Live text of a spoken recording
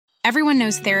Everyone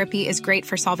knows therapy is great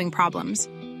for solving problems,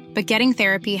 but getting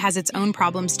therapy has its own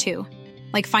problems too,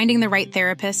 like finding the right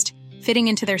therapist, fitting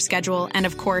into their schedule, and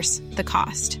of course, the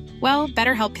cost. Well,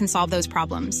 BetterHelp can solve those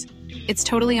problems. It's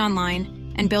totally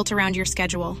online and built around your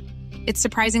schedule. It's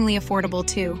surprisingly affordable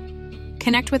too.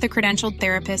 Connect with a credentialed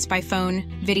therapist by phone,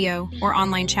 video, or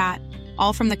online chat,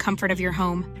 all from the comfort of your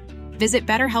home. Visit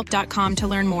BetterHelp.com to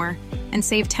learn more and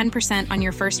save 10% on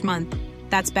your first month.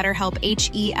 That's BetterHelp,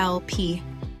 H-E-L-P.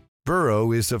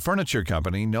 Burrow is a furniture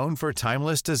company known for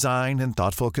timeless design and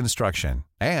thoughtful construction,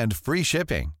 and free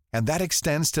shipping, and that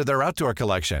extends to their outdoor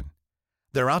collection.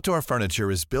 Their outdoor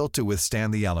furniture is built to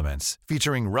withstand the elements,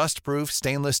 featuring rust-proof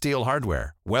stainless steel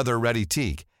hardware, weather-ready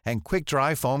teak, and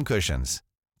quick-dry foam cushions.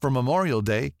 For Memorial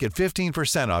Day, get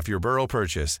 15% off your Burrow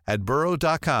purchase at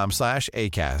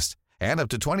burrow.com/ACAST and up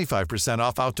to 25%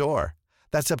 off outdoor.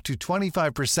 That's up to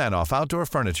 25% off outdoor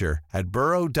furniture at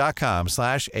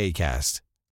burrow.com/ACAST.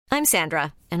 I'm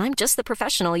Sandra, and I'm just the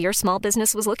professional your small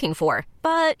business was looking for.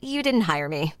 But you didn't hire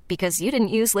me because you didn't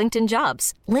use LinkedIn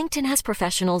Jobs. LinkedIn has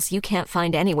professionals you can't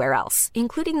find anywhere else,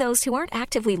 including those who aren't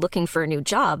actively looking for a new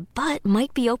job, but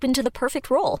might be open to the perfect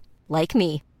role, like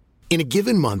me. In a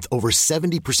given month, over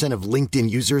 70% of LinkedIn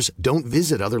users don't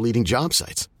visit other leading job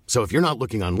sites. So if you're not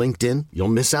looking on LinkedIn, you'll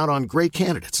miss out on great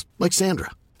candidates like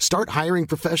Sandra. Start hiring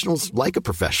professionals like a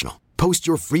professional. Post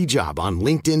your free job on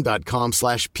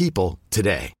linkedin.com/people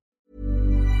today.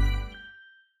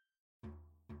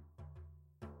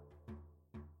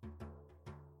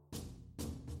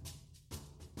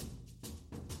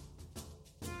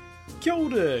 Kia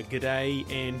ora, g'day,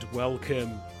 and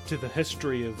welcome to the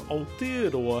history of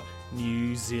Aotearoa,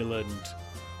 New Zealand.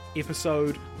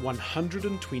 Episode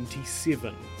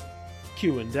 127,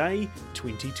 Q&A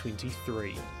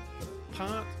 2023,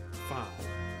 Part 5.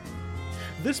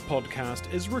 This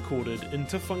podcast is recorded in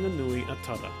Te Whanganui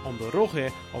Atara on the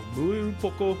rohe of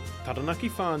Muiupoko, Taranaki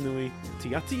Whānui, Te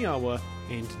Atiawa,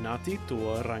 and Ngāti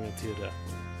Toa Rangatira.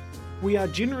 We are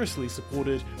generously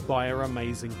supported by our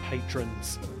amazing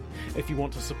patrons. If you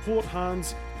want to support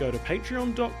Hans, go to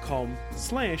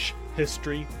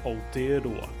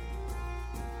patreon.com/historyaotearoa.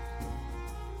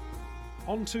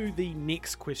 On to the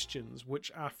next questions,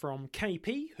 which are from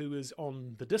KP, who is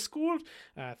on the Discord.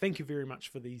 Thank you very much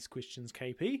for these questions,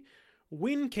 KP.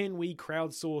 When can we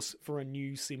crowdsource for a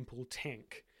new simple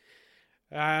tank?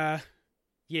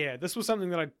 This was something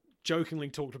that I jokingly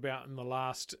talked about in the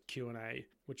last Q&A,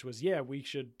 which was, we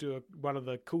should do one of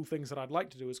the cool things that I'd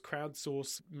like to do is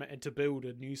crowdsource to build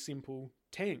a new simple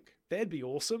tank. That'd be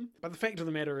awesome. But the fact of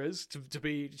the matter is, to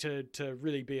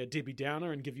really be a Debbie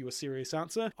Downer and give you a serious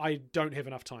answer, I don't have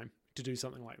enough time to do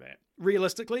something like that.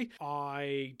 Realistically,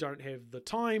 I don't have the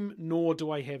time, nor do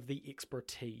I have the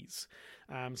expertise.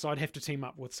 So I'd have to team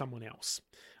up with someone else.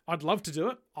 I'd love to do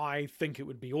it. I think it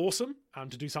would be awesome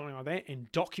to do something like that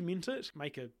and document it,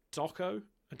 make a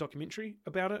documentary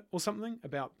about it or something,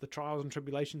 about the trials and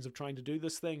tribulations of trying to do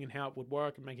this thing and how it would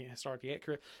work and making it historically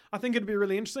accurate. I think it'd be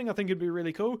really interesting. I think it'd be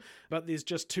really cool, but there's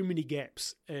just too many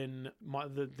gaps in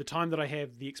the time that I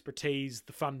have, the expertise,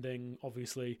 the funding,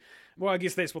 obviously. Well, I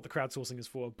guess that's what the crowdsourcing is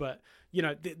for, but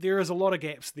there is a lot of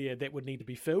gaps there that would need to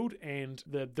be filled, and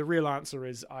the real answer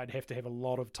is I'd have to have a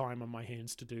lot of time on my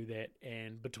hands to do that,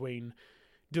 and between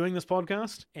doing this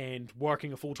podcast and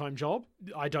working a full-time job,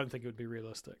 I don't think it would be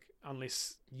realistic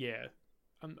unless I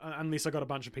got a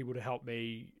bunch of people to help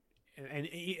me,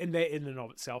 and that in and of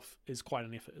itself is quite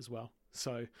an effort as well.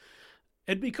 So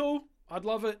it'd be cool. I'd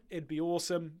love it. It'd be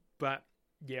awesome. But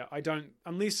I don't,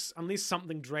 unless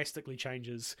something drastically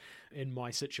changes in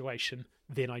my situation,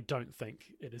 then I don't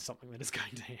think it is something that is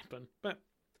going to happen. But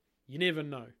you never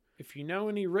know. If you know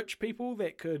any rich people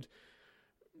that could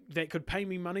pay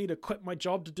me money to quit my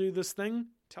job to do this thing,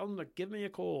 tell them to give me a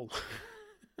call.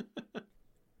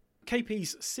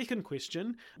 KP's second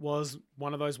question was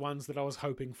one of those ones that I was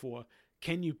hoping for.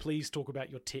 Can you please talk about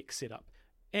your tech setup?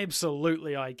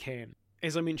 Absolutely I can.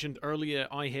 As I mentioned earlier,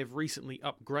 I have recently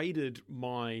upgraded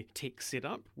my tech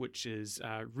setup, which is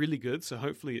really good, so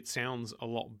hopefully it sounds a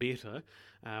lot better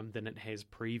than it has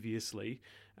previously.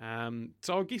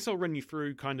 So I guess I'll run you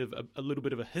through kind of a little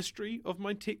bit of a history of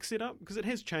my tech setup, because it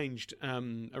has changed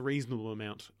a reasonable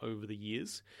amount over the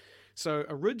years. So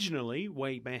originally,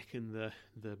 way back in the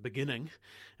beginning,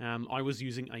 I was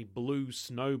using a Blue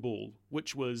Snowball,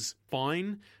 which was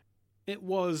fine. It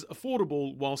was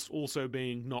affordable whilst also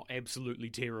being not absolutely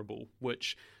terrible,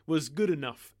 which was good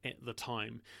enough at the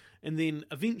time. And then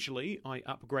eventually I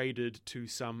upgraded to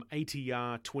some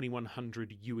ATR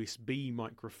 2100 USB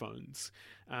microphones.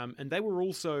 And they were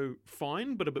also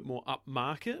fine, but a bit more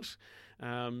upmarket.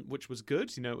 which was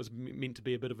good. It was meant to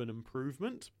be a bit of an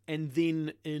improvement. And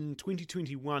then in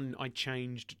 2021, I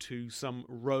changed to some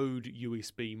Rode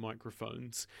USB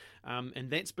microphones. And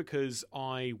that's because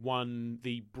I won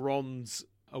the Bronze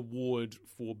Award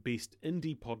for Best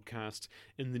Indie Podcast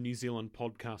in the New Zealand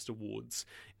Podcast Awards,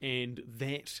 and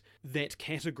that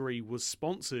category was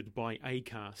sponsored by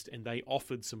Acast, and they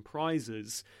offered some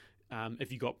prizes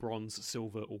if you got bronze,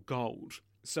 silver or gold.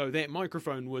 So that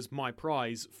microphone was my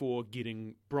prize for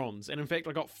getting bronze. And in fact,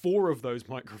 I got 4 of those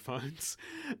microphones,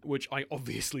 which I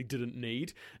obviously didn't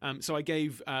need. So I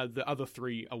gave the other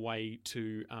 3 away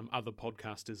to other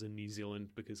podcasters in New Zealand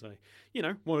because I,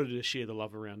 wanted to share the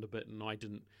love around a bit,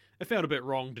 and it felt a bit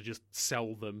wrong to just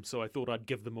sell them. So I thought I'd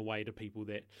give them away to people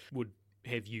that would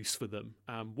have use for them.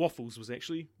 Waffles was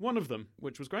actually one of them,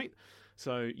 which was great.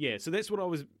 So yeah, so that's what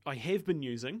I have been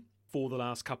using for the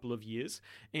last couple of years,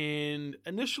 and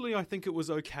initially I think it was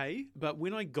okay, but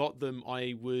when I got them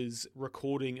I was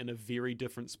recording in a very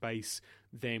different space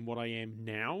than what I am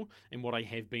now and what I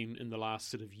have been in the last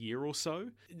sort of year or so.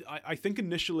 I think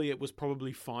initially it was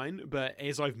probably fine, but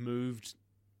as I've moved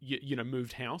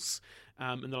house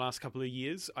in the last couple of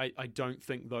years, I don't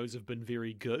think those have been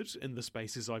very good in the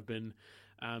spaces I've been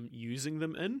using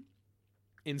them in.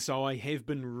 And so I have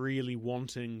been really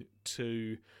wanting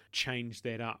to change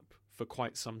that up for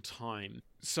quite some time.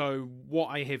 So what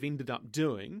I have ended up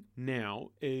doing now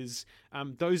is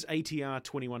those ATR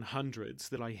 2100s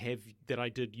that I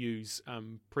did use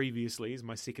previously as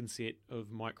my second set of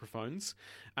microphones.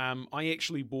 I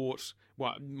actually bought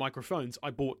microphones. I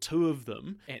bought 2 of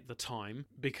them at the time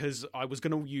because I was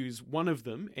going to use one of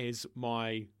them as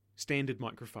my standard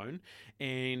microphone,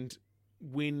 and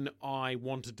when I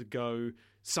wanted to go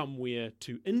somewhere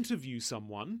to interview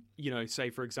someone, say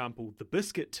for example the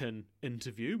Biscuit Tin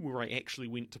interview where I actually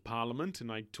went to Parliament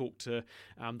and I talked to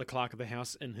the Clerk of the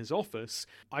House in his office,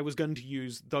 I was going to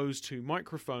use those 2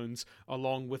 microphones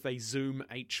along with a Zoom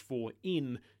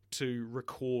H4n to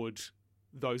record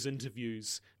those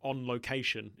interviews on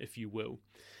location, if you will.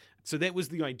 So that was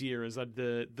the idea, is that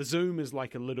the Zoom is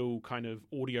like a little kind of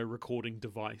audio recording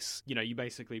device. You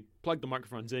basically plug the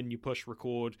microphones in, you push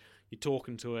record, you're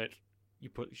talking to it, you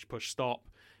push stop,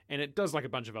 and it does like a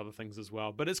bunch of other things as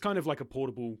well. But it's kind of like a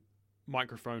portable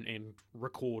microphone and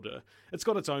recorder. It's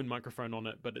got its own microphone on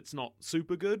it, but it's not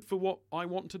super good for what I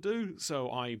want to do. So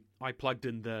I plugged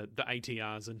in the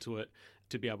ATRs into it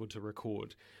to be able to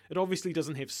record. It obviously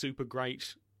doesn't have super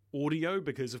great audio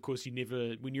because of course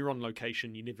when you're on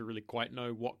location you never really quite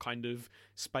know what kind of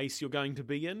space you're going to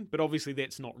be in, but obviously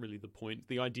that's not really the point.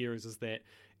 The idea is that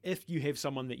if you have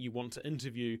someone that you want to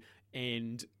interview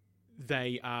and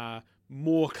they are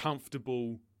more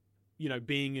comfortable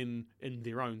being in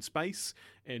their own space,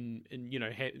 and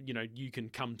you can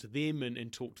come to them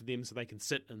and talk to them so they can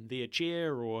sit in their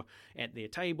chair or at their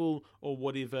table or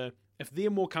whatever. If they're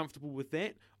more comfortable with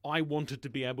that, I wanted to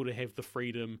be able to have the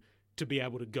freedom to be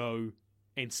able to go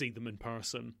and see them in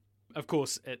person. Of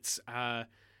course, it's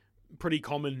pretty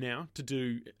common now to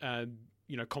do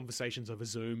conversations over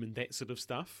Zoom and that sort of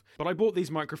stuff. But I bought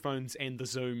these microphones and the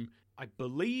Zoom, I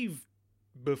believe,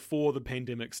 before the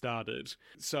pandemic started.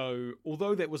 So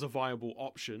although that was a viable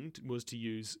option, was to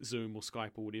use Zoom or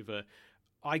Skype or whatever,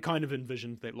 I kind of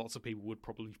envisioned that lots of people would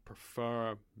probably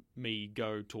prefer me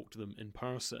go talk to them in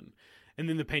person. And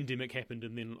then the pandemic happened,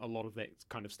 and then a lot of that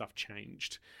kind of stuff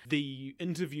changed. The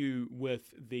interview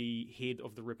with the head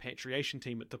of the repatriation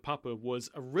team at Te Papa was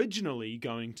originally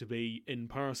going to be in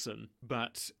person,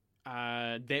 but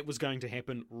that was going to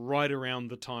happen right around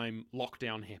the time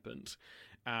lockdown happened.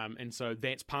 And so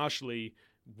that's partially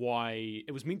why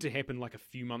it was meant to happen like a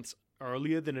few months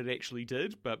earlier than it actually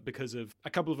did, but because of a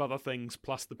couple of other things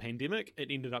plus the pandemic, it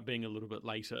ended up being a little bit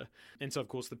later. And so of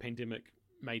course the pandemic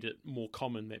made it more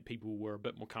common that people were a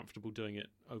bit more comfortable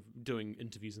doing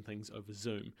interviews and things over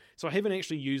Zoom. So I haven't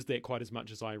actually used that quite as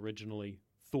much as I originally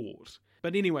thought.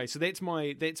 But anyway, so that's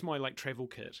my like travel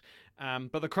kit.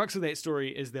 But the crux of that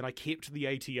story is that I kept the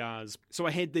ATRs. So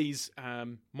I had these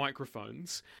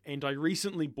microphones, and I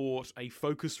recently bought a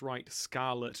Focusrite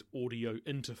Scarlett audio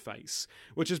interface,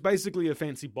 which is basically a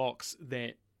fancy box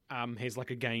that has like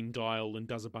a gain dial and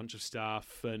does a bunch of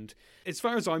stuff. And as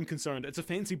far as I'm concerned, it's a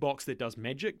fancy box that does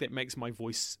magic, that makes my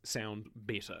voice sound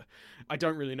better. I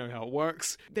don't really know how it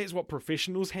works. That's what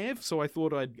professionals have, so I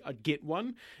thought I'd get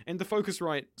one. And the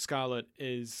Focusrite Scarlett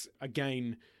is,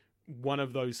 again, one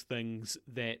of those things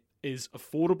that is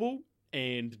affordable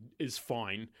and is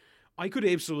fine. I could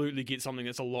absolutely get something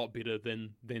that's a lot better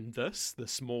than this, the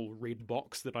small red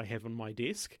box that I have on my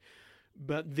desk.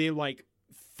 But they're like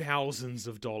thousands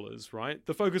of dollars, right?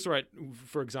 The Focusrite,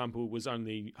 for example, was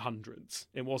only hundreds.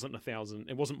 It wasn't $1,000.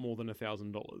 It wasn't more than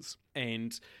 $1,000.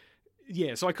 And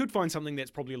yeah, so I could find something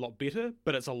that's probably a lot better,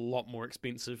 but it's a lot more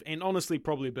expensive, and honestly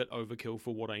probably a bit overkill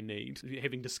for what I need,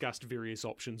 having discussed various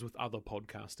options with other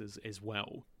podcasters as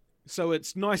well. So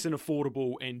it's nice and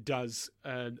affordable and does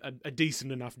a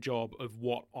decent enough job of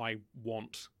what I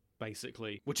want,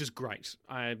 basically, which is great.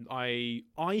 I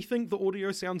think the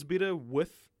audio sounds better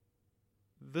with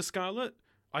the Scarlett.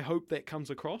 I hope that comes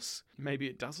across. Maybe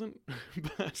it doesn't,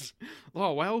 but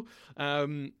oh well.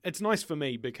 It's nice for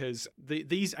me because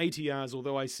these ATRs,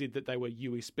 although I said that they were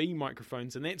USB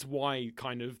microphones, and that's why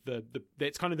kind of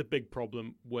that's kind of the big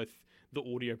problem with the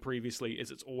audio previously,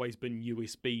 is it's always been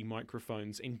USB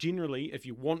microphones. And generally, if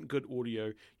you want good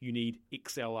audio, you need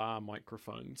XLR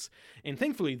microphones. And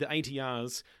thankfully, the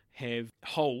ATRs have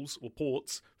holes or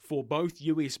ports for both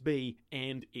USB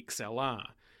and XLR.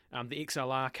 The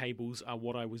XLR cables are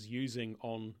what I was using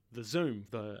on the Zoom,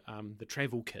 the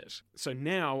travel kit. So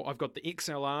now I've got the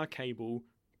XLR cable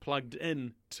plugged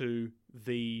in to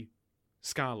the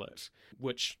Scarlett,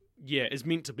 which, yeah, is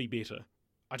meant to be better.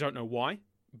 I don't know why,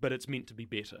 but it's meant to be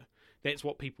better. That's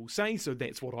what people say, so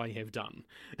that's what I have done.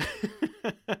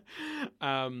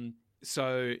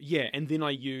 So, yeah, and then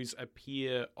I use a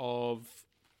pair of...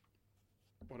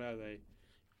 what are they?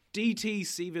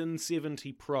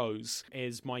 DT770 Pros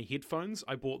as my headphones.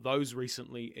 I bought those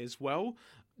recently as well.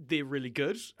 They're really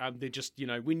good. They're just,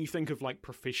 when you think of like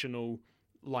professional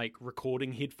like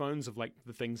recording headphones of like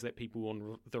the things that people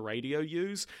on the radio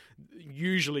use,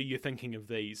 usually you're thinking of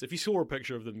these. If you saw a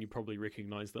picture of them, you probably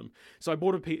recognize them. So I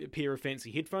bought a pair of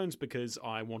fancy headphones because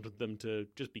I wanted them to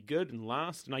just be good and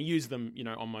last, and I use them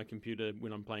on my computer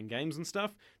when I'm playing games and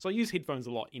stuff, so I use headphones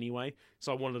a lot anyway,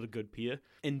 so I wanted a good pair,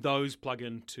 and those plug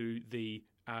into the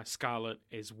Scarlett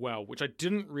as well, which I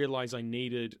didn't realize I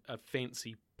needed a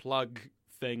fancy plug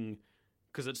thing,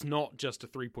 because it's not just a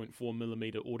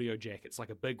 3.4mm audio jack, it's like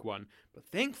a big one. But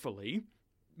thankfully,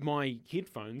 my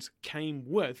headphones came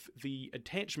with the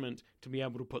attachment to be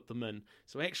able to put them in.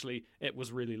 So actually, it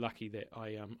was really lucky that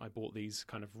I bought these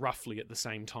kind of roughly at the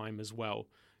same time as well.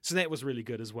 So that was really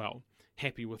good as well.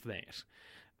 Happy with that.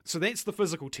 So that's the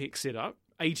physical tech setup.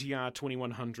 ATR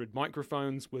 2100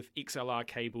 microphones with XLR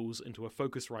cables into a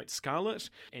Focusrite Scarlett,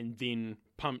 and then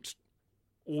pumped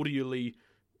audially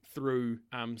through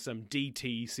some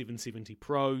DT770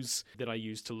 Pros that I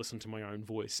use to listen to my own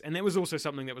voice. And that was also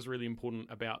something that was really important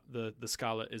about the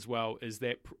Scarlett as well, is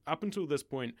that up until this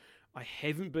point, I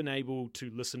haven't been able to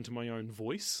listen to my own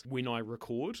voice when I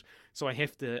record. So I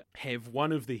have to have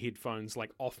one of the headphones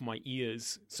like off my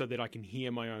ears so that I can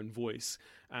hear my own voice.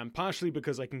 Partially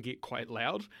because I can get quite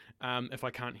loud if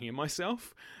I can't hear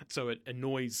myself. So it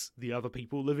annoys the other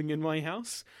people living in my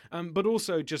house. But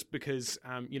also just because,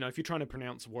 if you're trying to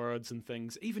pronounce words and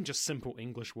things, even just simple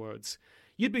English words,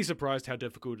 you'd be surprised how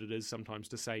difficult it is sometimes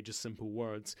to say just simple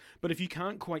words. But if you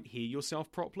can't quite hear yourself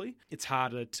properly, it's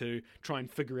harder to try and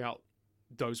figure out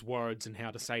those words and how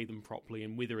to say them properly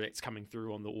and whether it's coming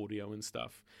through on the audio and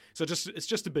stuff. So it's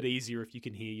just a bit easier if you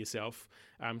can hear yourself.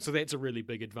 So that's a really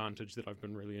big advantage that I've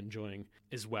been really enjoying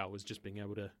as well, is just being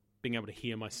able to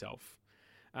hear myself.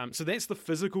 So that's the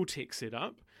physical tech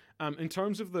setup. In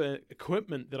terms of the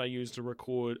equipment that I use to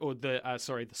record, or the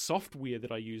software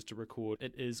that I use to record,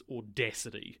 it is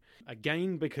Audacity.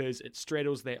 Again, because it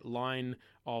straddles that line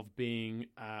of being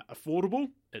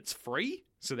affordable, it's free,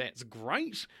 so that's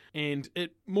great, and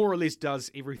it more or less does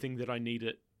everything that I need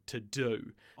it to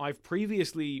do. I've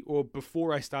previously, or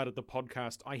before I started the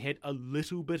podcast, I had a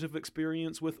little bit of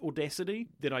experience with Audacity.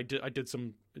 That I did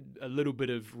a little bit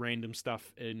of random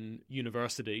stuff in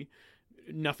university.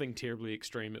 Nothing terribly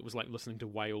extreme. It was like listening to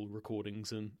whale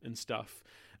recordings and stuff.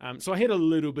 So I had a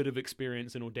little bit of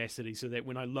experience in Audacity, so that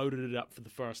when I loaded it up for the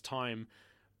first time,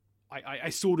 I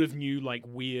sort of knew like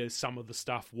where some of the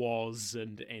stuff was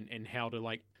and how to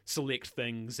like select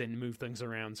things and move things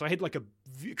around. So I had like a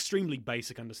extremely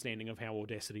basic understanding of how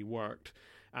Audacity worked.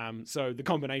 So the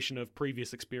combination of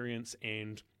previous experience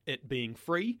and it being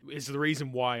free is the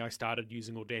reason why I started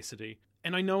using Audacity.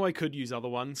 And I know I could use other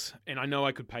ones, and I know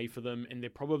I could pay for them, and they're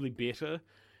probably better.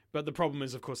 But the problem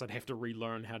is, of course, I'd have to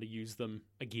relearn how to use them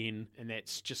again, and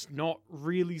that's just not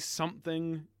really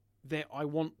something that I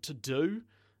want to do,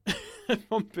 if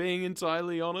I'm being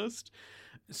entirely honest.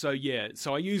 So yeah,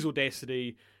 so I use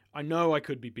Audacity. I know I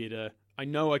could be better. I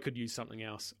know I could use something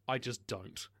else. I just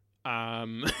don't.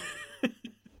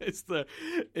 Is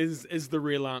the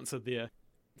real answer there.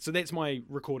 So that's my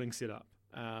recording setup.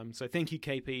 So thank you,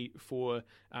 KP, for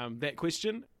that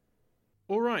question.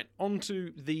 All right, on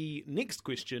to the next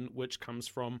question, which comes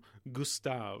from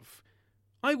Gustav.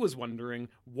 I was wondering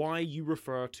why you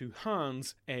refer to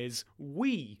Hans as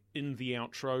we in the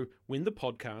outro when the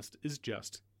podcast is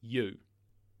just you.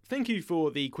 Thank you for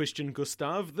the question,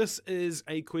 Gustav. This is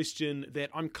a question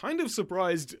that I'm kind of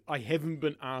surprised I haven't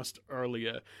been asked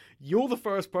earlier. You're the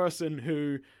first person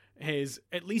who has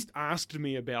at least asked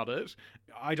me about it.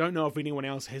 I don't know if anyone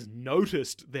else has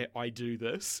noticed that I do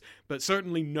this, but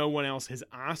certainly no one else has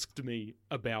asked me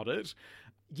about it.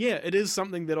 Yeah, it is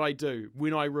something that I do.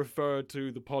 When I refer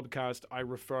to the podcast, I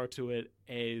refer to it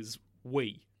as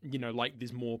we. You know, like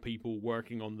there's more people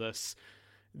working on this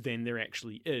than there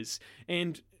actually is.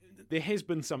 And there has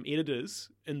been some editors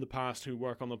in the past who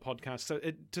work on the podcast, so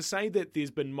to say that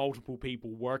there's been multiple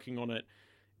people working on it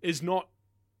is not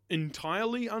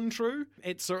entirely untrue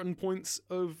at certain points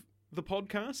of the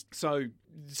podcast. So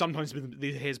sometimes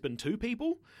there has been 2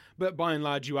 people, but by and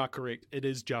large you are correct, it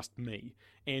is just me.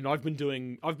 And I've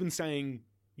been saying,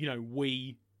 you know,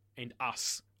 we and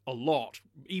us a lot,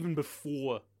 even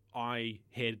before I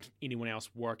had anyone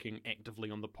else working actively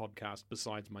on the podcast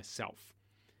besides myself.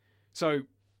 So,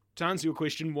 to answer your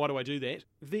question, why do I do that?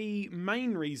 The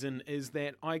main reason is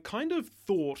that I kind of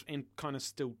thought, and kind of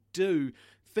still do,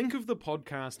 think of the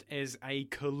podcast as a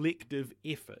collective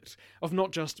effort of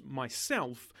not just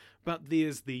myself, but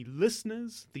there's the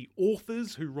listeners, the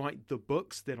authors who write the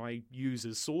books that I use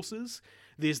as sources,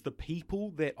 there's the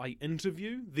people that I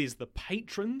interview, there's the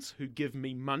patrons who give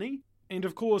me money, and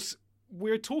of course,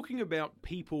 we're talking about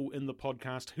people in the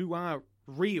podcast who are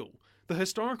real. The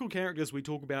historical characters we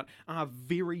talk about are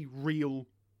very real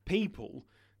people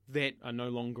that are no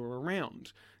longer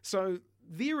around. So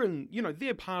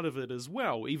they're part of it as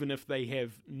well, even if they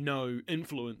have no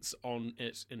influence on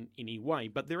it in any way.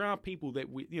 But there are people that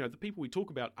the people we talk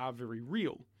about are very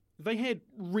real. They had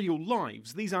real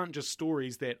lives. These aren't just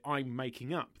stories that I'm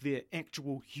making up. They're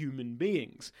actual human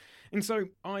beings. And so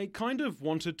I kind of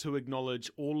wanted to acknowledge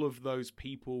all of those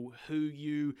people who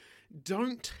you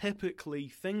don't typically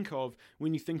think of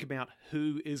when you think about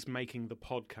who is making the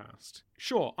podcast.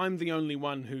 Sure, I'm the only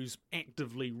one who's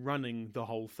actively running the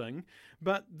whole thing,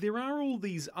 but there are all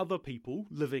these other people,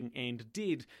 living and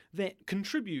dead, that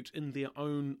contribute in their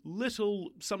own little,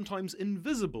 sometimes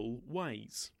invisible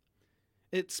ways.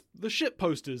 It's the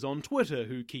shitposters on Twitter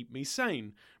who keep me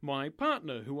sane, my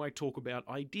partner who I talk about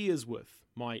ideas with,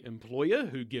 my employer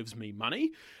who gives me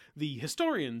money, the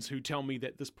historians who tell me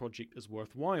that this project is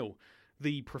worthwhile,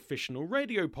 the professional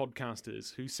radio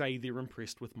podcasters who say they're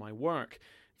impressed with my work,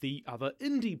 the other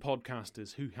indie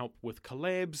podcasters who help with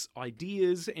collabs,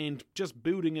 ideas, and just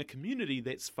building a community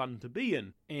that's fun to be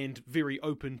in, and very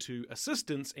open to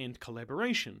assistance and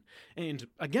collaboration. And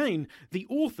again, the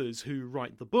authors who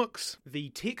write the books, the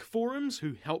tech forums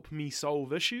who help me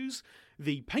solve issues,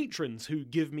 the patrons who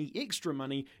give me extra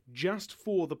money just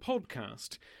for the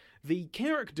podcast, the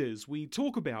characters we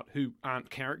talk about who aren't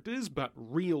characters but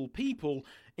real people,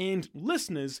 and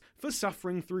listeners for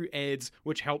suffering through ads,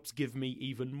 which helps give me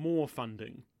even more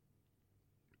funding.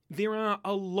 There are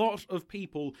a lot of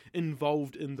people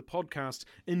involved in the podcast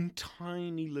in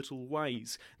tiny little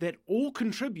ways that all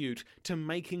contribute to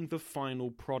making the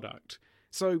final product.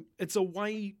 So it's a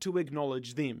way to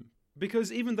acknowledge them.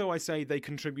 Because even though I say they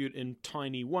contribute in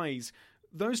tiny ways,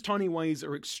 those tiny ways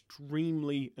are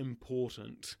extremely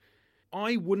important.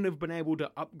 I wouldn't have been able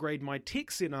to upgrade my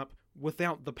tech setup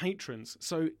without the patrons,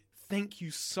 so thank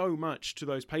you so much to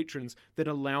those patrons that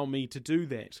allow me to do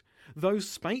that. Those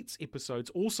Spates episodes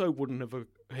also wouldn't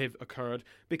have occurred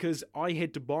because I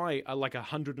had to buy a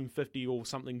 $150 or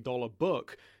something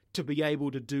book to be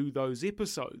able to do those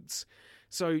episodes.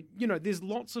 So, there's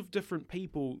lots of different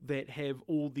people that have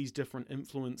all these different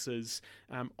influences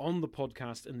on the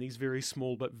podcast in these very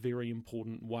small but very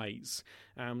important ways.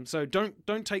 So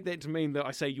don't take that to mean that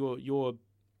I say your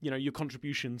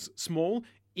contribution's small.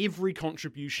 Every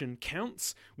contribution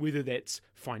counts, whether that's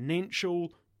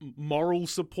financial, moral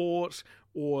support,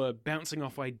 or bouncing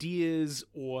off ideas,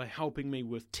 or helping me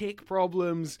with tech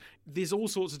problems. There's all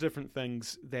sorts of different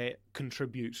things that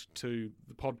contribute to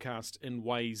the podcast in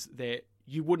ways that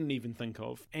you wouldn't even think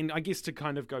of. And I guess to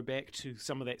kind of go back to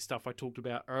some of that stuff I talked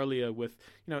about earlier with,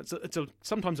 it's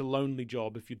sometimes a lonely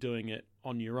job if you're doing it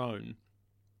on your own.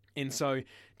 And so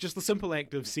just the simple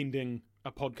act of sending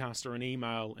a podcaster an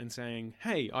email and saying,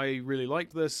 hey, I really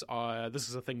liked this, this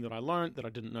is a thing that I learned that I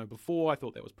didn't know before, I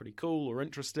thought that was pretty cool or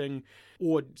interesting,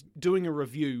 or doing a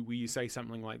review where you say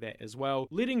something like that as well.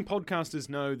 Letting podcasters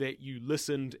know that you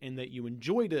listened and that you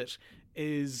enjoyed it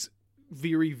is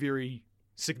very, very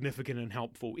significant and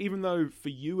helpful. Even though for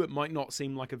you it might not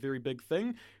seem like a very big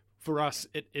thing, for us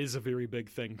it is a very big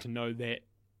thing to know that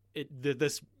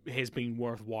this has been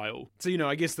worthwhile. So,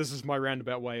 I guess this is my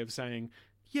roundabout way of saying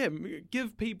yeah,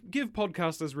 give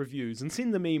podcasters reviews and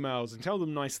send them emails and tell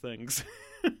them nice things.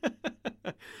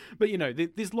 But, you know,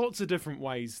 there's lots of different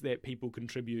ways that people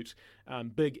contribute,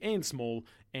 big and small,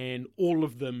 and all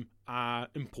of them are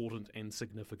important and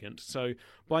significant. So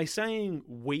by saying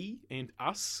we and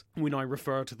us when I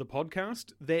refer to the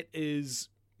podcast, that is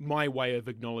my way of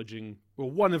acknowledging, well,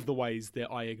 one of the ways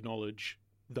that I acknowledge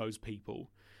those people.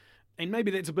 And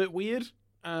maybe that's a bit weird.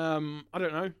 I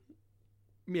don't know.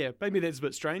 Yeah, maybe that's a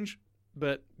bit strange,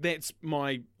 but that's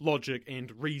my logic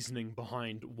and reasoning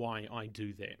behind why I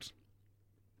do that.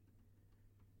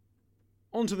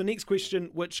 On to the next question,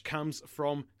 which comes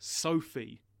from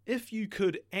Sophie. If you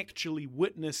could actually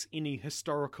witness any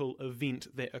historical event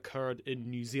that occurred in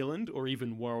New Zealand or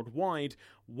even worldwide,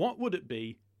 what would it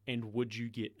be and would you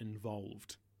get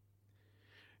involved?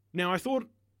 Now, I thought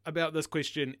about this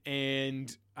question,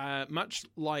 and much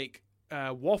like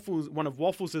one of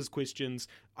Waffles' questions,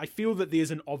 I feel that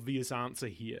there's an obvious answer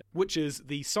here, which is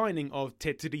the signing of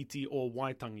Te Tiriti o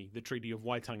Waitangi, the Treaty of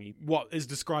Waitangi, what is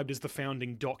described as the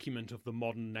founding document of the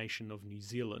modern nation of New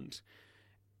Zealand.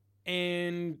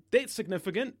 And that's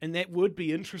significant, and that would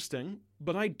be interesting,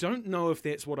 but I don't know if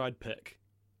that's what I'd pick.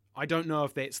 I don't know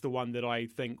if that's the one that I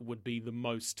think would be the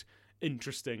most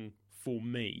interesting for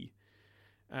me.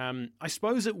 I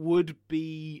suppose it would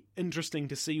be interesting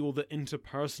to see all the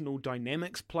interpersonal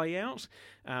dynamics play out,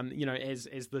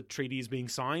 as the treaty is being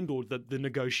signed or the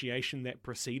negotiation that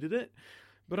preceded it.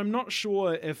 But I'm not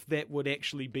sure if that would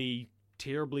actually be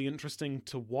terribly interesting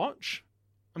to watch.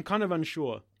 I'm kind of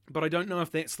unsure, but I don't know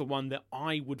if that's the one that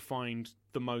I would find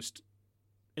the most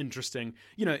interesting.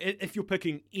 You know, if you're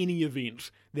picking any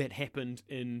event that happened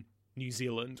in New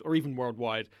Zealand or even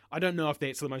worldwide, I don't know if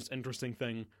that's the most interesting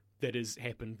thing that has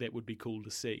happened that would be cool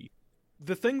to see.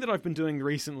 The thing that I've been doing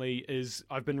recently is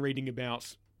I've been reading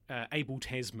about Abel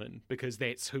Tasman, because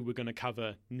that's who we're going to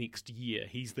cover next year.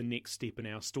 He's the next step in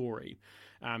our story,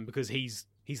 because he's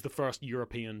the first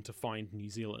European to find New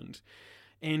Zealand.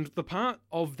 And the part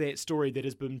of that story that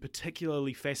has been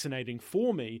particularly fascinating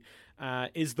for me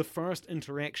is the first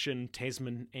interaction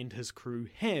Tasman and his crew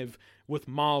have with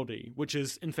Māori, which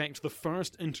is in fact the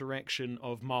first interaction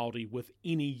of Māori with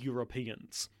any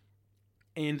Europeans.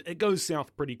 And it goes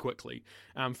south pretty quickly,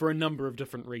 for a number of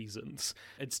different reasons.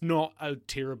 It's not a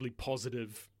terribly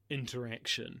positive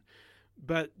interaction.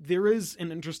 But there is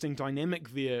an interesting dynamic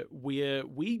there where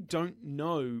we don't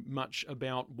know much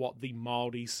about what the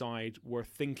Māori side were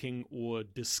thinking or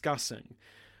discussing.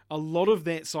 A lot of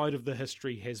that side of the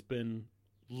history has been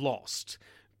lost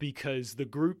because the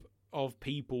group of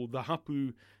people, the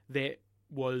hapu that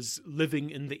was living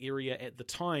in the area at the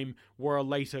time, were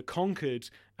later conquered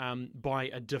by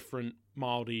a different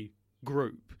Māori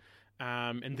group.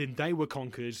 And then they were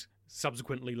conquered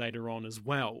subsequently later on as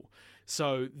well.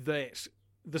 So that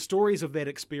the stories of that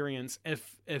experience,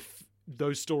 if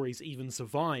those stories even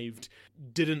survived,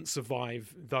 didn't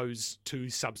survive those two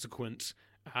subsequent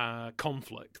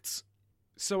conflicts.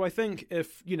 So I think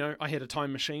if, I had a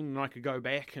time machine and I could go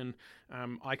back and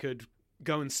I could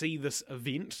go and see this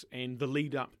event and the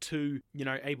lead up to,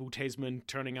 Abel Tasman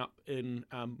turning up in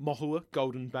Mohua,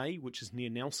 Golden Bay, which is near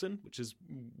Nelson, which is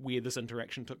where this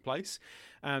interaction took place.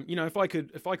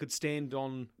 If I could stand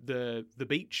on the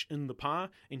beach in the Pa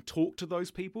and talk to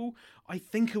those people, I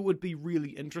think it would be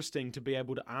really interesting to be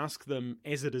able to ask them,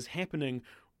 as it is happening,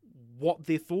 what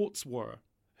their thoughts were.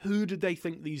 Who did they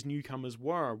think these newcomers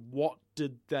were? What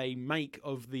did they make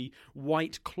of the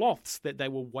white cloths that they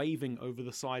were waving over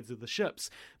the sides of the ships?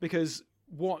 Because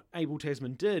what Abel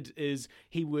Tasman did is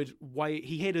he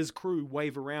had his crew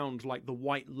wave around like the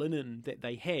white linen that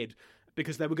they had,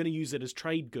 because they were going to use it as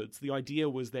trade goods. The idea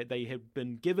was that they had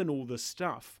been given all this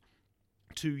stuff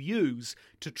to use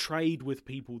to trade with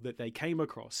people that they came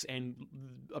across, and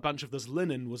a bunch of this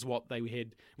linen was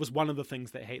was one of the things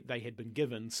that they had been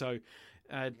given. So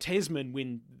Tasman,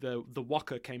 when the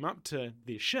waka came up to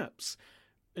their ships,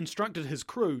 instructed his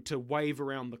crew to wave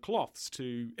around the cloths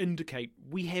to indicate,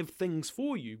 we have things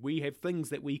for you, we have things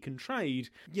that we can trade.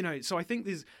 So I think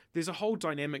there's a whole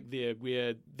dynamic there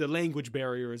where the language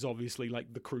barrier is obviously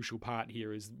like the crucial part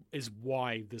here, is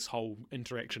why this whole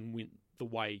interaction went the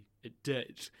way it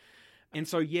did. And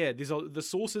so the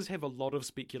sources have a lot of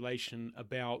speculation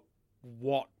about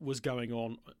what was going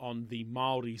on the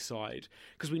Māori side,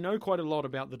 because we know quite a lot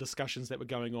about the discussions that were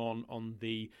going on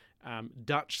the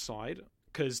Dutch side,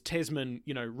 because Tasman,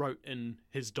 wrote in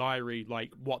his diary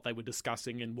like what they were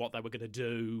discussing and what they were going to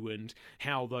do and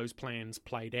how those plans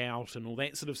played out and all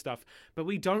that sort of stuff. But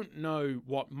we don't know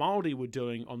what Māori were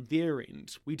doing on their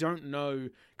end. We don't know,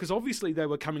 because obviously they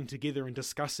were coming together and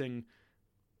discussing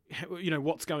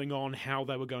what's going on, how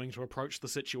they were going to approach the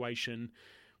situation,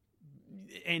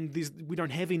 and we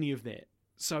don't have any of that.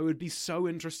 So it would be so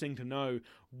interesting to know,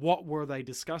 what were they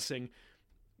discussing,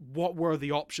 what were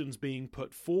the options being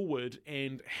put forward,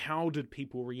 and how did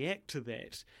people react to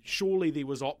that? Surely there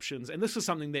was options, and this is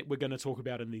something that we're going to talk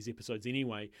about in these episodes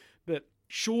anyway, but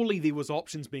surely there was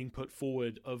options being put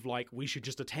forward of like, we should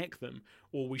just attack them,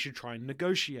 or we should try and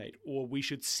negotiate, or we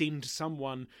should send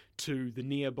someone to the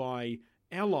nearby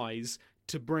allies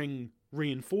to bring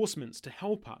reinforcements to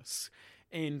help us.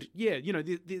 And yeah,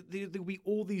 there'll be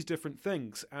all these different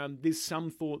things. There's some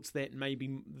thoughts that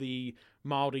maybe the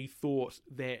Māori thought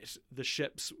that the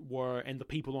ships were, and the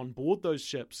people on board those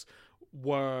ships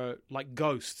were like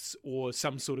ghosts or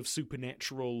some sort of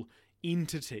supernatural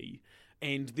entity.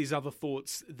 And there's other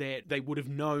thoughts that they would have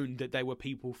known that they were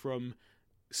people from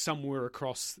somewhere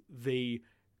across the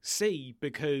sea,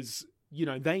 because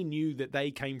they knew that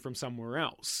they came from somewhere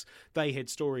else. They had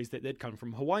stories that they'd come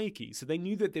from Hawaii, so they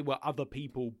knew that there were other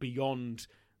people beyond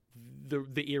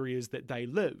the areas that they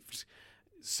lived.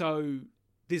 So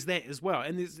there's that as well.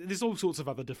 And there's all sorts of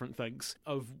other different things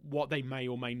of what they may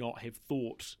or may not have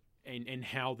thought, and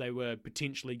how they were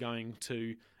potentially going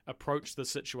to approach the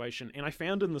situation. And I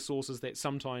found in the sources that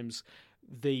sometimes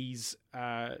these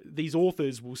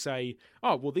authors will say,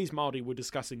 oh, well, these Māori were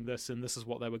discussing this and this is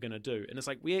what they were going to do. And it's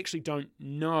like, we actually don't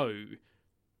know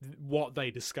what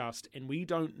they discussed, and we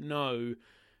don't know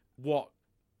what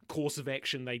course of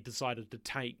action they decided to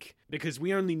take, because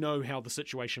we only know how the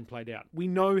situation played out. We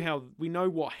know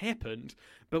what happened,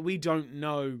 but we don't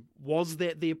know, was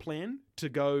that their plan to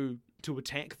go to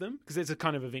attack them? Because that's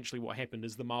kind of eventually what happened,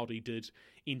 is the Māori did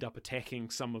end up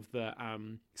attacking some of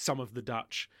the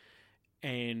Dutch,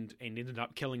 and ended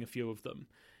up killing a few of them.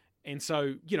 And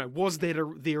so, was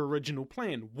that their original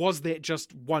plan? Was that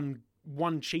just one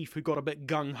chief who got a bit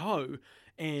gung-ho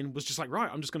and was just like, right,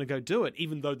 I'm just going to go do it,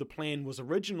 even though the plan was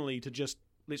originally to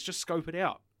let's just scope it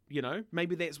out.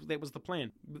 Maybe that was the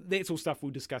plan. That's all stuff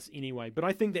we'll discuss anyway. But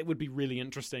I think that would be really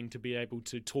interesting to be able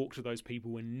to talk to those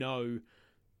people and know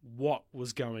what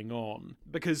was going on,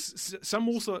 because some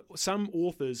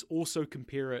authors also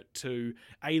compare it to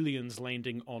aliens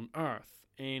landing on Earth.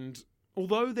 And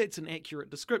although that's an accurate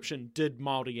description, did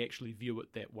Māori actually view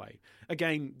it that way?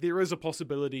 Again, there is a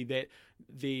possibility that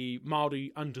the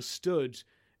Māori understood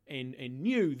and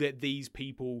knew that these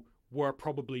people were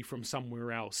probably from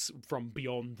somewhere else, from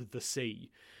beyond the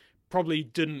sea. Probably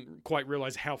didn't quite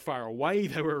realize how far away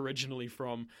they were originally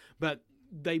from, but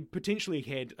they potentially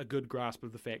had a good grasp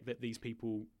of the fact that these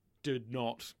people did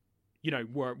not,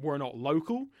 were not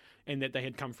local, and that they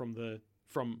had come from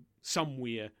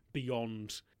somewhere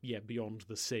beyond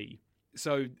the sea.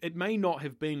 So it may not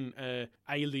have been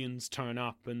aliens turn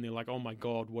up and they're like, oh my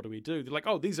god, what do we do? They're like,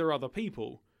 oh, these are other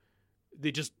people.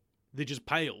 They're just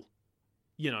pale,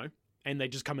 and they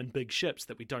just come in big ships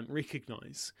that we don't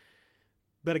recognize.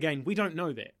 But again, we don't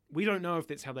know that. We don't know if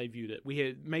that's how they viewed it.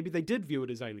 Maybe they did view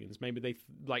it as aliens. Maybe they,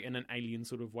 like in an alien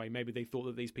sort of way, maybe they thought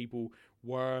that these people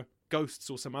were ghosts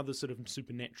or some other sort of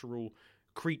supernatural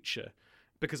creature.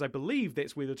 Because I believe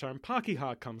that's where the term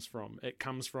Pākehā comes from. It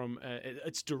comes from,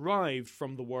 it's derived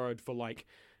from the word for like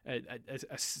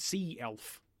a sea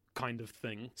elf kind of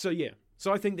thing. So yeah,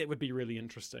 I think that would be really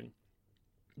interesting.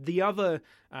 The other,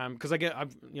 because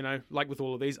like with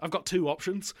all of these, I've got two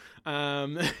options.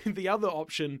 The other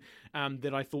option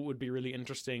that I thought would be really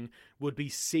interesting would be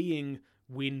seeing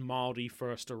when Māori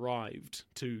first arrived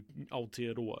to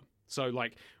Aotearoa. So,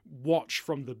 like, watch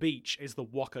from the beach as the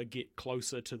waka get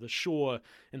closer to the shore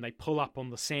and they pull up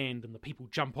on the sand and the people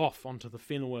jump off onto the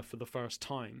whenua for the first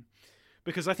time.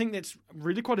 Because I think that's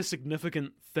really quite a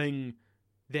significant thing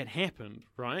that happened,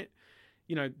 right?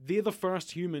 They're the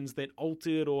first humans that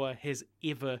Aotearoa has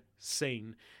ever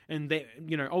seen. And that,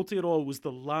 Aotearoa was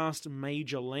the last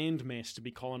major landmass to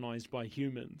be colonized by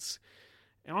humans.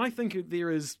 And I think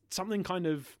there is something kind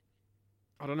of,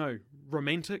 I don't know,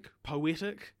 romantic,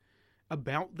 poetic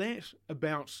about that,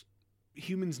 about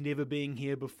humans never being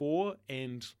here before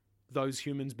and those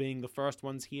humans being the first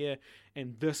ones here,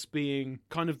 and this being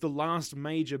kind of the last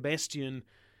major bastion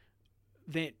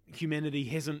that humanity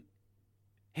hasn't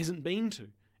been to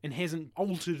and hasn't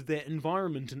altered that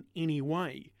environment in any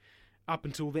way up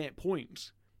until that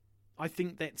point. I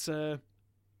think that's a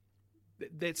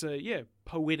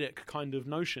poetic kind of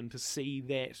notion to see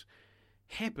that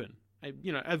happen.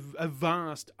 A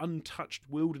vast, untouched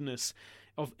wilderness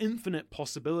of infinite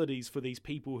possibilities for these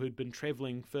people who'd been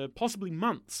travelling for possibly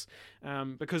months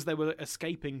because they were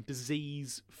escaping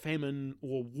disease, famine,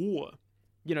 or war.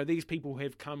 These people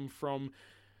have come from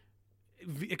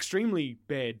extremely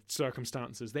bad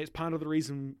circumstances. That's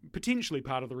potentially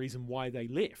part of the reason why they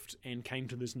left and came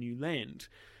to this new land.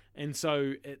 And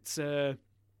so it's,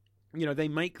 they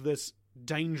make this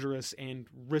dangerous and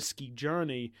risky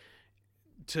journey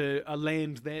to a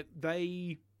land that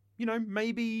they,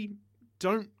 maybe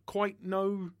don't quite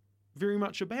know very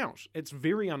much about. It's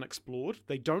very unexplored.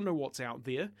 They don't know what's out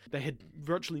there. They had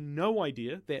virtually no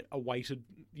idea that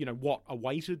what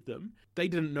awaited them. They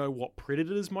didn't know what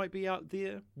predators might be out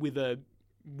there,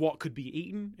 what could be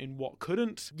eaten and what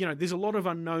couldn't. There's a lot of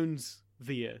unknowns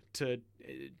there to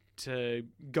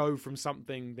go from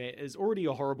something that is already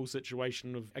a horrible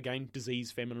situation of, again,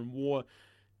 disease, famine, and war,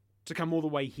 to come all the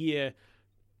way here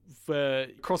for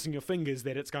crossing your fingers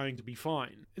that it's going to be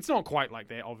fine. It's not quite like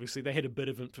that, obviously. They had a bit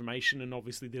of information, and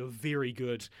obviously they were very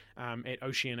good at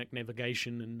oceanic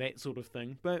navigation and that sort of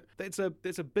thing. But that's a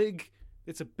big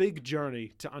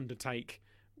journey to undertake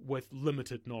with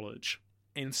limited knowledge.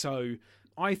 And so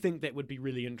I think that would be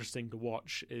really interesting to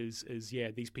watch is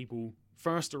these people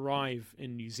first arrive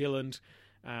in New Zealand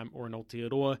or in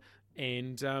Aotearoa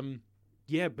and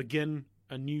begin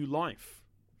a new life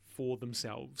for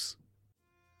themselves.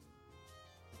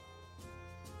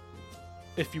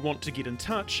 If you want to get in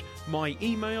touch, my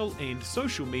email and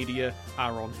social media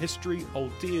are on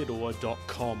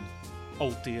historyaotearoa.com.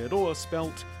 Aotearoa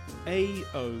spelt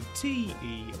Aotearoa.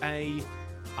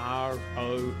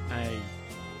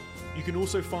 You can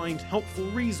also find helpful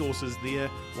resources there,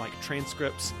 like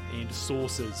transcripts and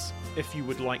sources. If you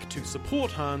would like to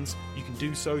support Hans, you can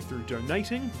do so through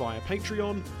donating via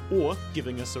Patreon or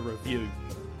giving us a review.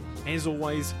 As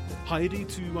always, haere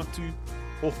tu matu,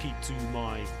 hoki tu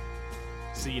mai.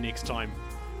 See you next time.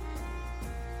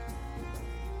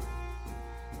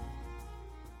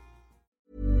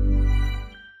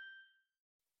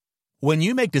 When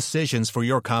you make decisions for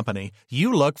your company,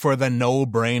 you look for the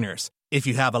no-brainers. If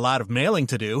you have a lot of mailing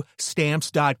to do,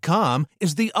 Stamps.com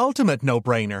is the ultimate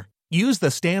no-brainer. Use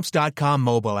the Stamps.com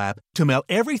mobile app to mail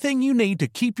everything you need to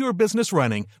keep your business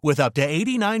running with up to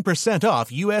 89%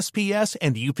 off USPS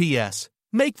and UPS.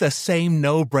 Make the same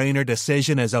no-brainer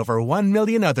decision as over 1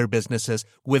 million other businesses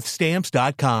with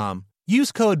Stamps.com.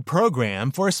 Use code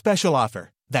PROGRAM for a special offer.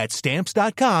 That's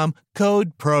Stamps.com,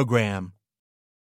 code PROGRAM.